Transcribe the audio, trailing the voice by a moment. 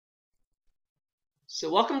So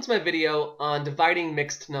welcome to my video on dividing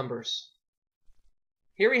mixed numbers.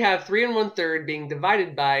 Here we have 3 1/3 being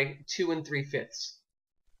divided by 2 3/5.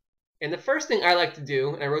 And the first thing I like to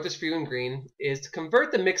do, and I wrote this for you in green, is to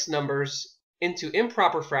convert the mixed numbers into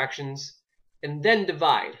improper fractions and then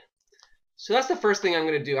divide. So that's the first thing I'm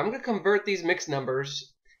going to do. I'm going to convert these mixed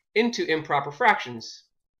numbers into improper fractions.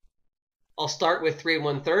 I'll start with 3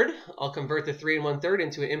 1/3. I'll convert the 3 1/3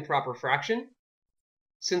 into an improper fraction.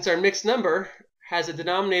 Since our mixed number has a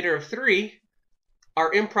denominator of 3,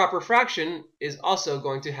 our improper fraction is also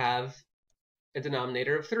going to have a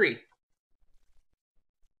denominator of 3.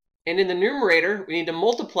 And in the numerator, we need to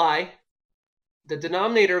multiply the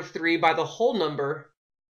denominator of 3 by the whole number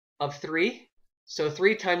of 3. So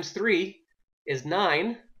 3 times 3 is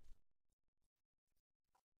 9.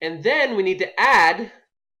 And then we need to add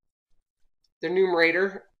the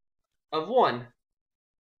numerator of 1.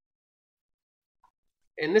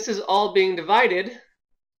 And this is all being divided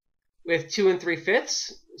with 2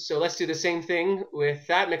 3/5. So let's do the same thing with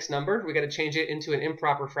that mixed number. We got to change it into an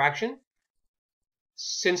improper fraction.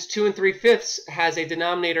 Since 2 3/5 has a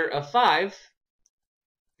denominator of 5,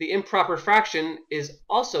 the improper fraction is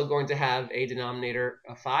also going to have a denominator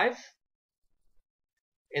of 5.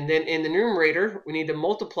 And then in the numerator, we need to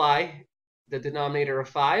multiply the denominator of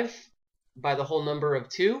 5 by the whole number of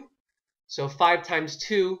 2. So 5 times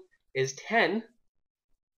 2 is 10.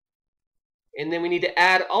 And then we need to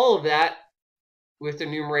add all of that with the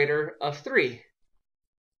numerator of 3.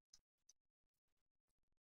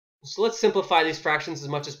 So let's simplify these fractions as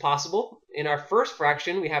much as possible. In our first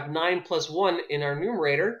fraction, we have 9 plus 1 in our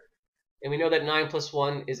numerator. And we know that 9 plus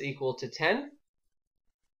 1 is equal to 10.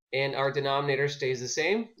 And our denominator stays the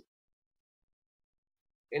same.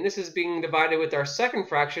 And this is being divided with our second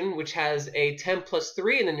fraction, which has a 10 plus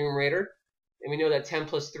 3 in the numerator. And we know that 10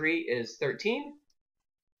 plus 3 is 13.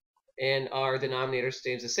 And our denominator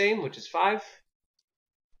stays the same, which is 5.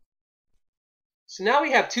 So now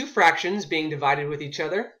we have two fractions being divided with each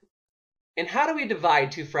other. And how do we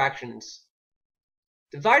divide two fractions?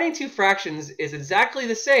 Dividing two fractions is exactly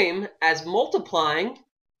the same as multiplying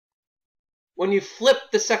when you flip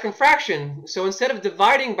the second fraction. So instead of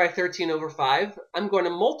dividing by 13 over 5, I'm going to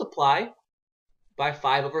multiply by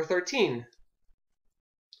 5 over 13.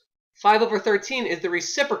 5 over 13 is the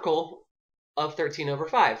reciprocal of 13 over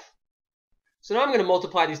 5. So now I'm going to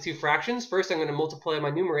multiply these two fractions. First, I'm going to multiply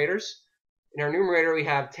my numerators. In our numerator, we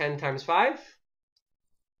have 10 times 5.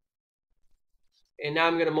 And now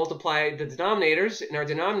I'm going to multiply the denominators. In our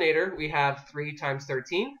denominator, we have 3 times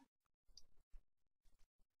 13.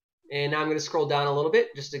 And now I'm going to scroll down a little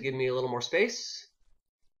bit just to give me a little more space.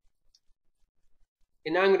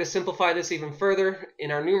 And now I'm going to simplify this even further.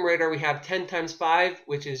 In our numerator, we have 10 times 5,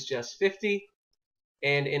 which is just 50.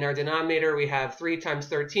 And in our denominator, we have 3 times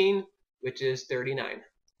 13, which is 39.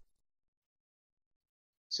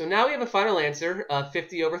 So now we have a final answer of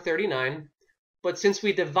 50 over 39. But since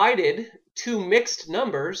we divided two mixed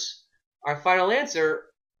numbers, our final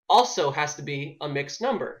answer also has to be a mixed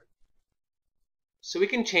number. So we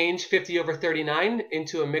can change 50 over 39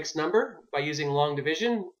 into a mixed number by using long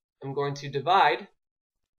division. I'm going to divide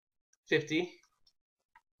 50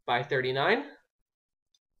 by 39.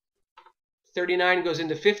 39 goes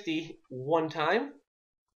into 50 one time.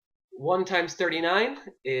 1 times 39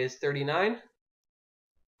 is 39.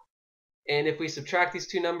 And if we subtract these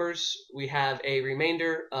two numbers, we have a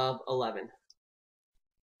remainder of 11.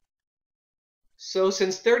 So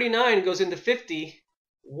since 39 goes into 50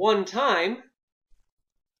 one time,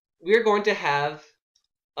 we're going to have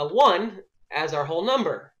a 1 as our whole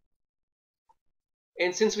number.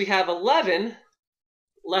 And since we have 11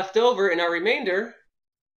 left over in our remainder,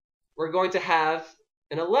 we're going to have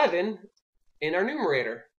an 11 in our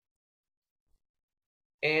numerator.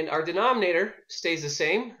 And our denominator stays the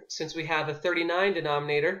same. Since we have a 39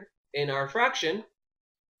 denominator in our fraction,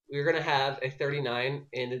 we're going to have a 39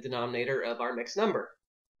 in the denominator of our mixed number.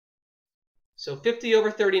 So 50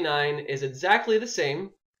 over 39 is exactly the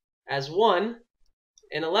same as 1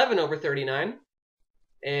 and 11 over 39.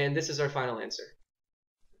 And this is our final answer.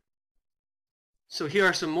 So here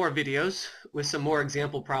are some more videos with some more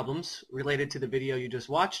example problems related to the video you just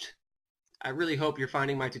watched. I really hope you're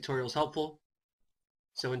finding my tutorials helpful.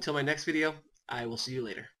 So until my next video, I will see you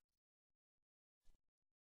later.